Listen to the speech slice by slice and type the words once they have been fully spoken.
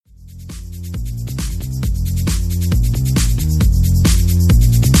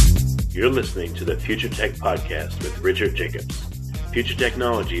You're listening to the Future Tech Podcast with Richard Jacobs. Future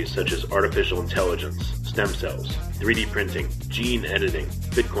technologies such as artificial intelligence, stem cells, 3D printing, gene editing,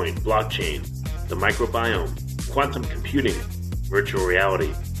 Bitcoin, blockchain, the microbiome, quantum computing, virtual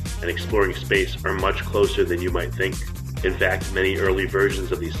reality, and exploring space are much closer than you might think. In fact, many early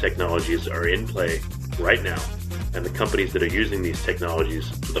versions of these technologies are in play right now, and the companies that are using these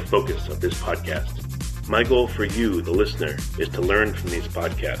technologies are the focus of this podcast. My goal for you, the listener, is to learn from these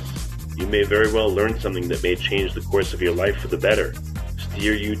podcasts. You may very well learn something that may change the course of your life for the better,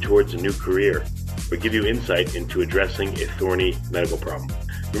 steer you towards a new career, or give you insight into addressing a thorny medical problem.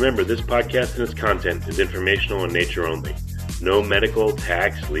 Remember, this podcast and its content is informational in nature only. No medical,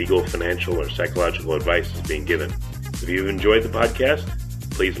 tax, legal, financial, or psychological advice is being given. If you've enjoyed the podcast,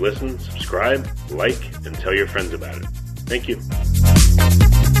 please listen, subscribe, like, and tell your friends about it. Thank you.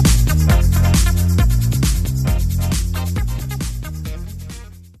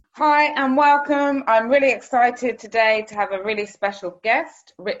 Hi and welcome. I'm really excited today to have a really special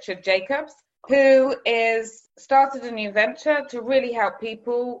guest, Richard Jacobs, who is started a new venture to really help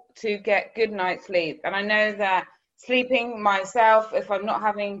people to get good night's sleep. And I know that sleeping myself, if I'm not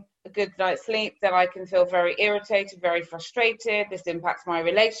having a good night's sleep, then I can feel very irritated, very frustrated. This impacts my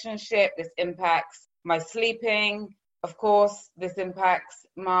relationship. This impacts my sleeping. Of course, this impacts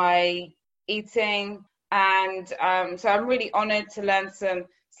my eating. And so I'm really honored to learn some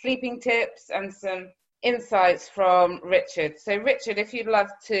sleeping tips and some insights from Richard. So Richard, if you'd love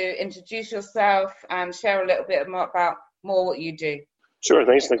to introduce yourself and share a little bit more about what you do. Sure,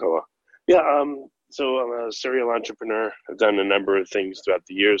 thanks, Nicola. So I'm a serial entrepreneur. I've done a number of things throughout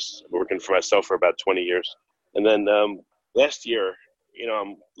the years. I'm working for myself for about 20 years. And then last year,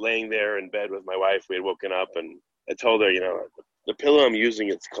 I'm laying there in bed with my wife. We had woken up and I told her, the pillow I'm using,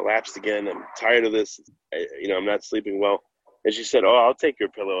 it's collapsed again. I'm tired of this. I'm not sleeping well. And she said, I'll take your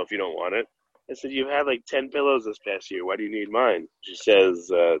pillow if you don't want it. I said, you've had like 10 pillows this past year. Why do you need mine? She says,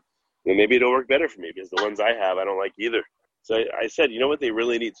 maybe it'll work better for me because the ones I have, I don't like either. So I said, what they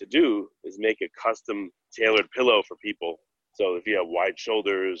really need to do is make a custom tailored pillow for people. So if you have wide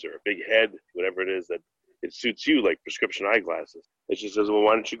shoulders or a big head, whatever it is, that it suits you, like prescription eyeglasses. And she says, well,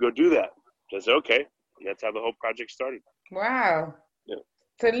 why don't you go do that? I said, okay. And that's how the whole project started. Wow. Yeah.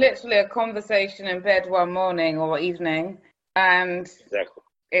 So literally a conversation in bed one morning or evening, and exactly.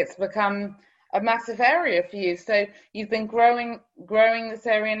 It's become a massive area for you. So you've been growing this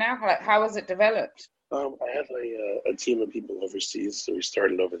area now. Like, how has it developed? I have a team of people overseas, so we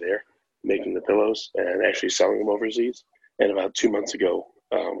started over there making the pillows and actually selling them overseas. And about 2 months ago,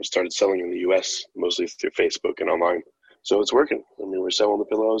 we started selling in the U.S., mostly through Facebook and online. So it's working. I mean, we're selling the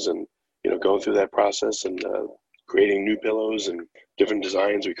pillows and, going through that process and creating new pillows and different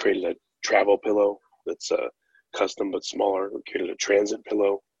designs. We created a travel pillow that's custom but smaller. We created a transit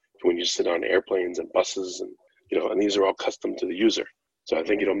pillow for when you sit on airplanes and buses, and and these are all custom to the user. So I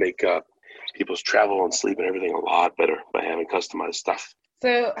think it'll make people's travel and sleep and everything a lot better by having customized stuff.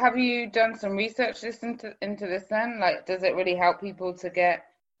 So have you done some research into this then? Like, does it really help people to get,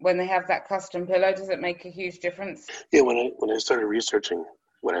 when they have that custom pillow, does it make a huge difference? Yeah, when I started researching,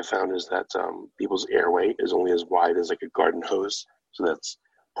 what I found is that people's airway is only as wide as like a garden hose. So that's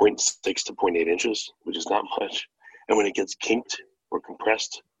 0.6 to 0.8 inches, which is not much. And when it gets kinked or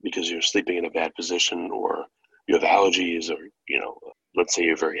compressed because you're sleeping in a bad position or you have allergies or, let's say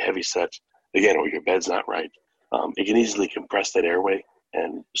you're very heavy set, again, or your bed's not right, it can easily compress that airway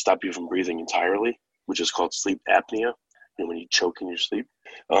and stop you from breathing entirely, which is called sleep apnea, when you choke in your sleep.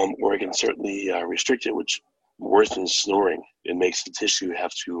 Or it can certainly restrict it, which worsens snoring. It makes the tissue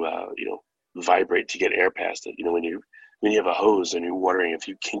have to, vibrate to get air past it. When you have a hose and you're watering, if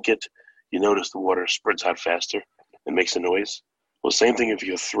you kink it, you notice the water spurts out faster and makes a noise. Well, same thing if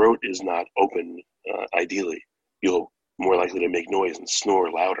your throat is not open, ideally, you'll more likely to make noise and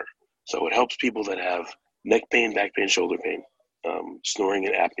snore louder. So it helps people that have neck pain, back pain, shoulder pain, snoring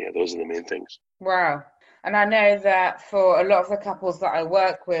and apnea. Those are the main things. Wow. And I know that for a lot of the couples that I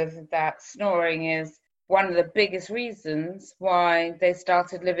work with, that snoring is one of the biggest reasons why they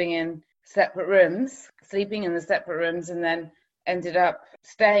started living in separate rooms, sleeping in the separate rooms, and then ended up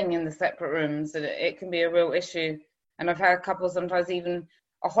staying in the separate rooms. And it can be a real issue. And I've had couples, sometimes even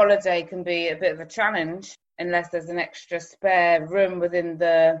a holiday can be a bit of a challenge unless there's an extra spare room within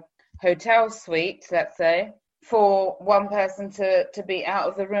the hotel suite, let's say, for one person to be out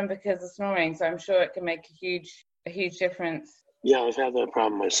of the room because of snoring. So I'm sure it can make a huge difference. Yeah, I've had that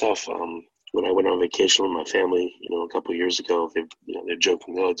problem myself. When I went on vacation with my family, a couple of years ago, they're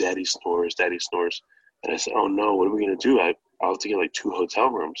joking, oh, daddy snores. And I said, oh no, what are we going to do? I'll have to get like 2 hotel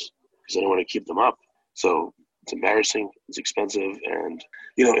rooms because I don't want to keep them up. So It's embarrassing, it's expensive, and,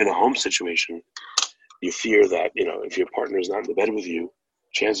 in a home situation, you fear that, if your partner is not in the bed with you,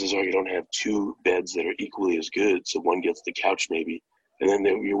 chances are you don't have two beds that are equally as good, so one gets the couch maybe, and then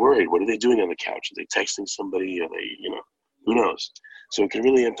you're worried, what are they doing on the couch? Are they texting somebody? Are they, who knows? So it can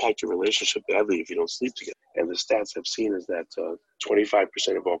really impact your relationship badly if you don't sleep together. And the stats I've seen is that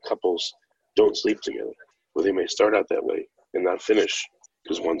 25% of all couples don't sleep together. Well, they may start out that way and not finish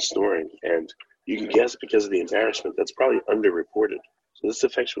because one's snoring. And you can guess because of the embarrassment, that's probably underreported. So this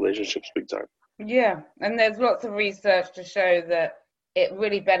affects relationships big time. Yeah, and there's lots of research to show that it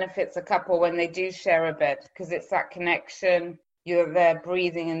really benefits a couple when they do share a bed because it's that connection. They're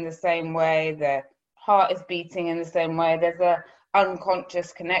breathing in the same way, their heart is beating in the same way. There's a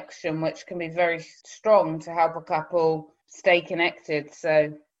unconscious connection which can be very strong to help a couple stay connected.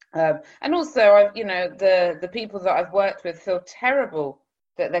 So and also the people that I've worked with feel terrible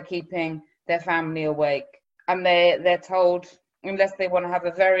that they're keeping their family awake, and they're told unless they want to have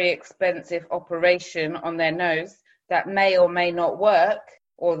a very expensive operation on their nose that may or may not work,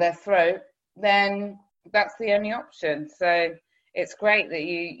 or their throat, then that's the only option. So it's great that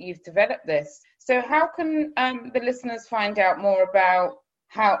you've developed this. So how can the listeners find out more about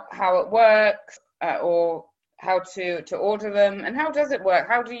how it works, or how to order them, and how does it work?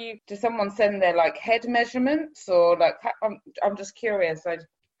 Does someone send their head measurements, or I'm just curious,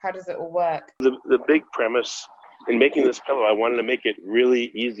 how does it all work? The big premise in making this pillow, I wanted to make it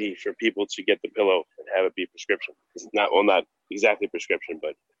really easy for people to get the pillow and have it be prescription. It's not exactly prescription,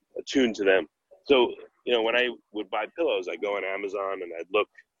 but attuned to them. So, when I would buy pillows, I go on Amazon and I'd look,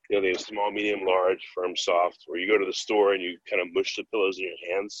 they have small, medium, large, firm, soft, or you go to the store and you kind of mush the pillows in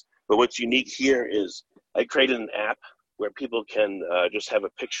your hands. But what's unique here is I created an app where people can just have a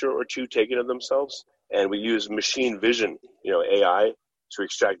picture or two taken of themselves. And we use machine vision, AI, to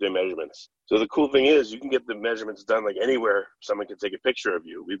extract their measurements. So the cool thing is you can get the measurements done anywhere someone can take a picture of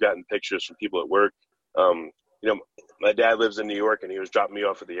you. We've gotten pictures from people at work. My dad lives in New York and he was dropping me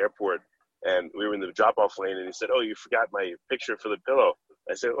off at the airport and we were in the drop-off lane and he said, "Oh, you forgot my picture for the pillow."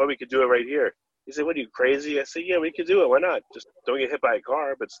 I said, "Oh, we could do it right here." He said, "What, are you crazy?" I said, "Yeah, we could do it. Why not? Just don't get hit by a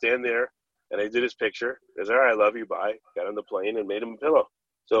car, but stand there." And I did his picture. He said, "All right, I love you, bye." Got on the plane and made him a pillow.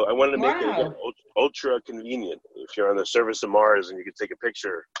 So I wanted to make it, again, ultra convenient. If you're on the surface of Mars and you can take a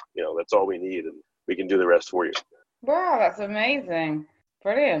picture, that's all we need, and we can do the rest for you. Wow, that's amazing.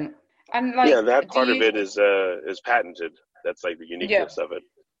 Brilliant. And that part of it is patented. That's the uniqueness of it.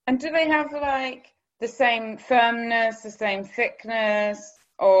 And do they have the same firmness, the same thickness,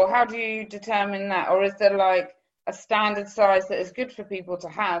 or how do you determine that? Or is there a standard size that is good for people to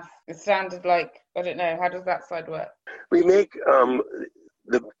have? A standard I don't know, how does that side work? We make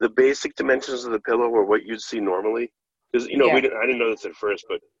the basic dimensions of the pillow are what you'd see normally. Because, I didn't know this at first,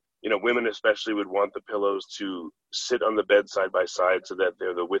 but, women especially would want the pillows to sit on the bed side by side so that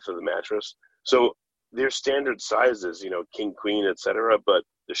they're the width of the mattress. So they're standard sizes, king, queen, etc. But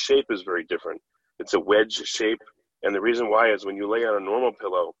the shape is very different. It's a wedge shape. And the reason why is when you lay on a normal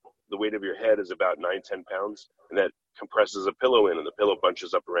pillow, the weight of your head is about 9-10 pounds. And that compresses a pillow in and the pillow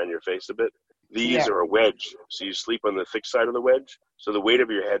bunches up around your face a bit. These are a wedge. So you sleep on the thick side of the wedge. So the weight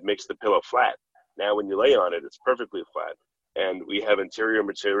of your head makes the pillow flat. Now, when you lay on it, it's perfectly flat. And we have interior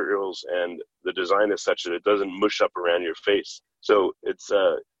materials, and the design is such that it doesn't mush up around your face. So it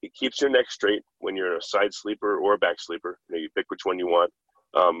keeps your neck straight when you're a side sleeper or a back sleeper. You pick which one you want.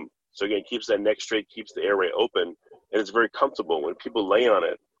 So again, keeps that neck straight, keeps the airway open, and it's very comfortable. When people lay on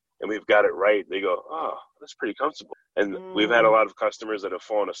it and we've got it right, they go, "Oh, that's pretty comfortable." And we've had a lot of customers that have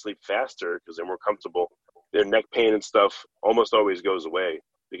fallen asleep faster because they're more comfortable. Their neck pain and stuff almost always goes away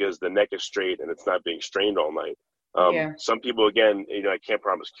because the neck is straight and it's not being strained all night. Some people, again, I can't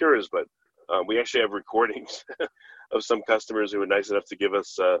promise cures, but we actually have recordings of some customers who were nice enough to give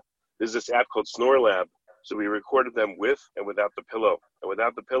us, there's this app called Snore Lab. So we recorded them with and without the pillow. And with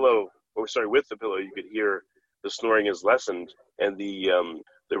the pillow, you could hear the snoring is lessened and the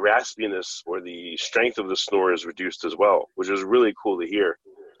raspiness or the strength of the snore is reduced as well, which is really cool to hear.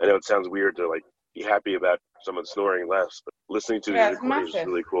 I know it sounds weird to be happy about someone snoring less, but listening to these recordings is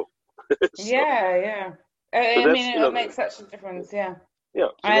really cool. Yeah. I mean, it makes such a difference, yeah. Yeah,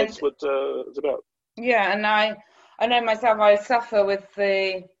 so that's what it's about. Yeah, and I know myself, I suffer with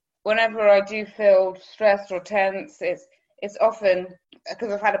whenever I do feel stressed or tense, it's often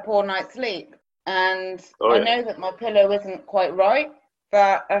because I've had a poor night's sleep. And I know that my pillow isn't quite right,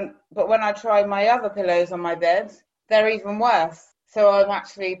 but when I try my other pillows on my bed, they're even worse. So I'm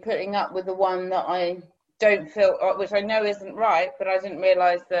actually putting up with the one that I don't feel, which I know isn't right, but I didn't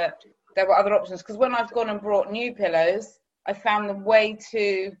realise that there were other options. Because when I've gone and brought new pillows, I found them way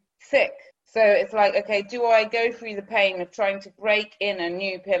too thick. So it's like, okay, do I go through the pain of trying to break in a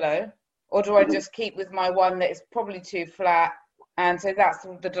new pillow, or do I just keep with my one that is probably too flat? And so that's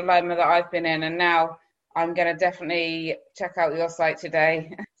the dilemma that I've been in. And now I'm going to definitely check out your site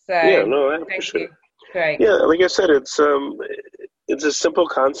today. So Yeah, no, thank sure. you. Great. Yeah, like I said, it's a simple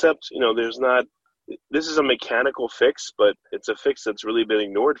concept. You know, this is a mechanical fix, but it's a fix that's really been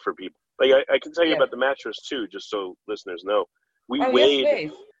ignored for people. Like I can tell you about the mattress too, just so listeners know. We weighed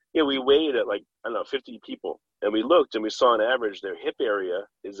at like, I don't know, 50 people, and we looked and we saw on average their hip area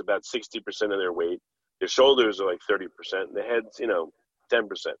is about 60% of their weight. Their shoulders are like 30%, and the head's,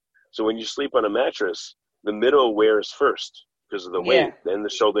 10%. So when you sleep on a mattress, the middle wears first because of the weight, then the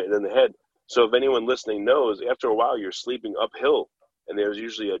shoulder, and then the head. So if anyone listening knows, after a while you're sleeping uphill, and there's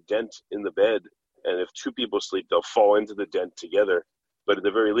usually a dent in the bed, and if two people sleep, they'll fall into the dent together. But at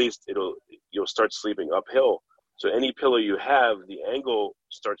the very least, you'll start sleeping uphill. So any pillow you have, the angle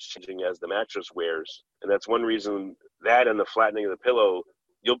starts changing as the mattress wears. And that's one reason, that and the flattening of the pillow,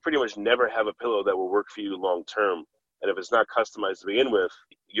 you'll pretty much never have a pillow that will work for you long term. And if it's not customized to begin with,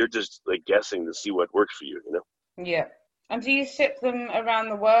 you're just like guessing to see what works for you, Yeah. And do you ship them around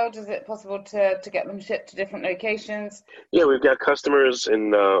the world? Is it possible to get them shipped to different locations? Yeah, we've got customers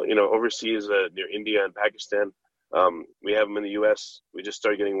in, overseas near India and Pakistan. We have them in the U.S. We just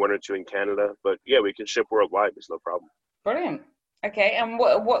started getting 1 or 2 in Canada. But yeah, we can ship worldwide. There's no problem. Brilliant. Okay. And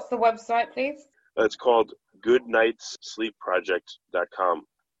what's the website, please? It's called goodnightssleepproject.com.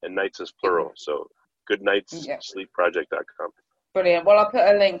 And nights is plural. So goodnightssleepproject.com. Brilliant. Well, I'll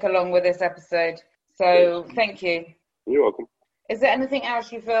put a link along with this episode. So thank you. You're welcome. Is there anything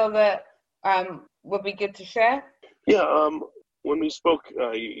else you feel that would be good to share? Yeah. When we spoke,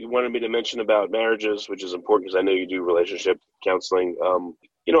 you wanted me to mention about marriages, which is important because I know you do relationship counseling.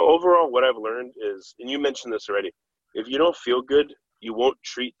 Overall, what I've learned is, and you mentioned this already, if you don't feel good, you won't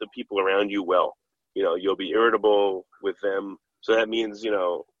treat the people around you well. You'll be irritable with them. So that means,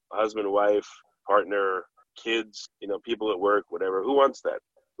 husband, wife, partner, kids, people at work, whatever. Who wants that?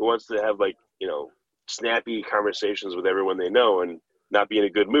 Who wants to have snappy conversations with everyone they know and not be in a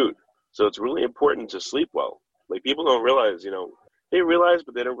good mood? So it's really important to sleep well. Like, people don't realize, they realize,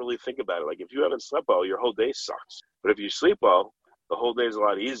 but they don't really think about it. Like, if you haven't slept well, your whole day sucks. But if you sleep well, the whole day is a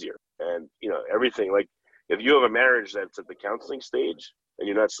lot easier. And, everything, like, if you have a marriage that's at the counseling stage and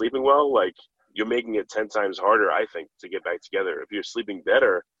you're not sleeping well, like, you're making it 10 times harder, I think, to get back together. If you're sleeping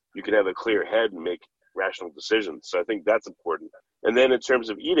better, you can have a clear head and make rational decisions. So I think that's important. And then in terms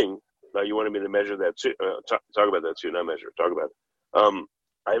of eating, you wanted me to measure that too, talk about that too, not measure, talk about it.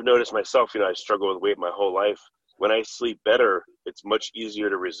 I've noticed myself, I struggle with weight my whole life. When I sleep better, it's much easier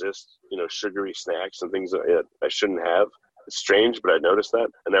to resist, sugary snacks and things that I shouldn't have. It's strange, but I noticed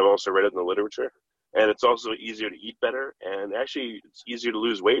that. And I've also read it in the literature. And it's also easier to eat better. And actually, it's easier to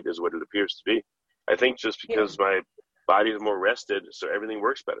lose weight is what it appears to be. I think just because my body is more rested, so everything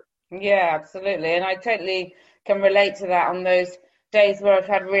works better. Yeah, absolutely. And I totally can relate to that. On those days where I've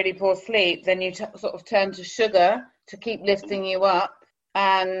had really poor sleep, then you sort of turn to sugar to keep lifting you up.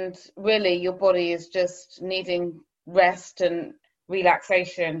 And really, your body is just needing rest and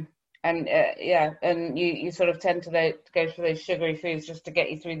relaxation. And and you sort of tend to go for those sugary foods just to get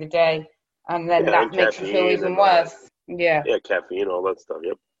you through the day. And then that makes you feel even worse. Yeah, caffeine, all that stuff,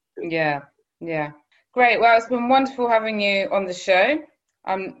 yep. Yeah. Great. Well, it's been wonderful having you on the show.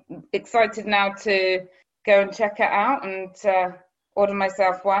 I'm excited now to go and check it out and order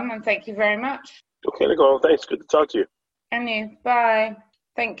myself one. And thank you very much. Okay, Nicole. Thanks. Good to talk to you. And you. Bye.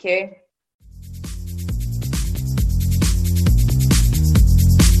 Thank you.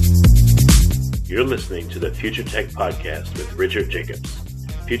 You're listening to the Future Tech Podcast with Richard Jacobs.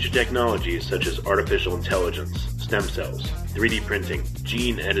 Future technologies such as artificial intelligence, stem cells, 3D printing,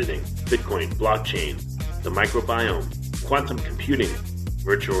 gene editing, Bitcoin, blockchain, the microbiome, quantum computing,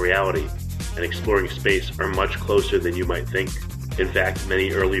 virtual reality, and exploring space are much closer than you might think. In fact,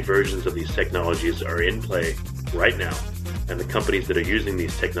 many early versions of these technologies are in play right now, and the companies that are using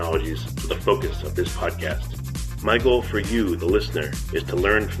these technologies are the focus of this podcast. My goal for you, the listener, is to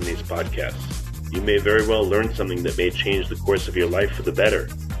learn from these podcasts. You may very well learn something that may change the course of your life for the better,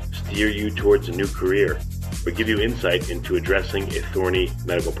 steer you towards a new career, or give you insight into addressing a thorny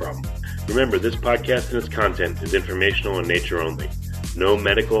medical problem. Remember, this podcast and its content is informational in nature only. No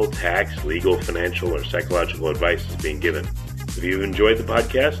medical, tax, legal, financial, or psychological advice is being given. If you enjoyed the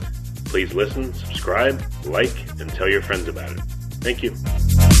podcast, please listen, subscribe, like, and tell your friends about it. Thank you.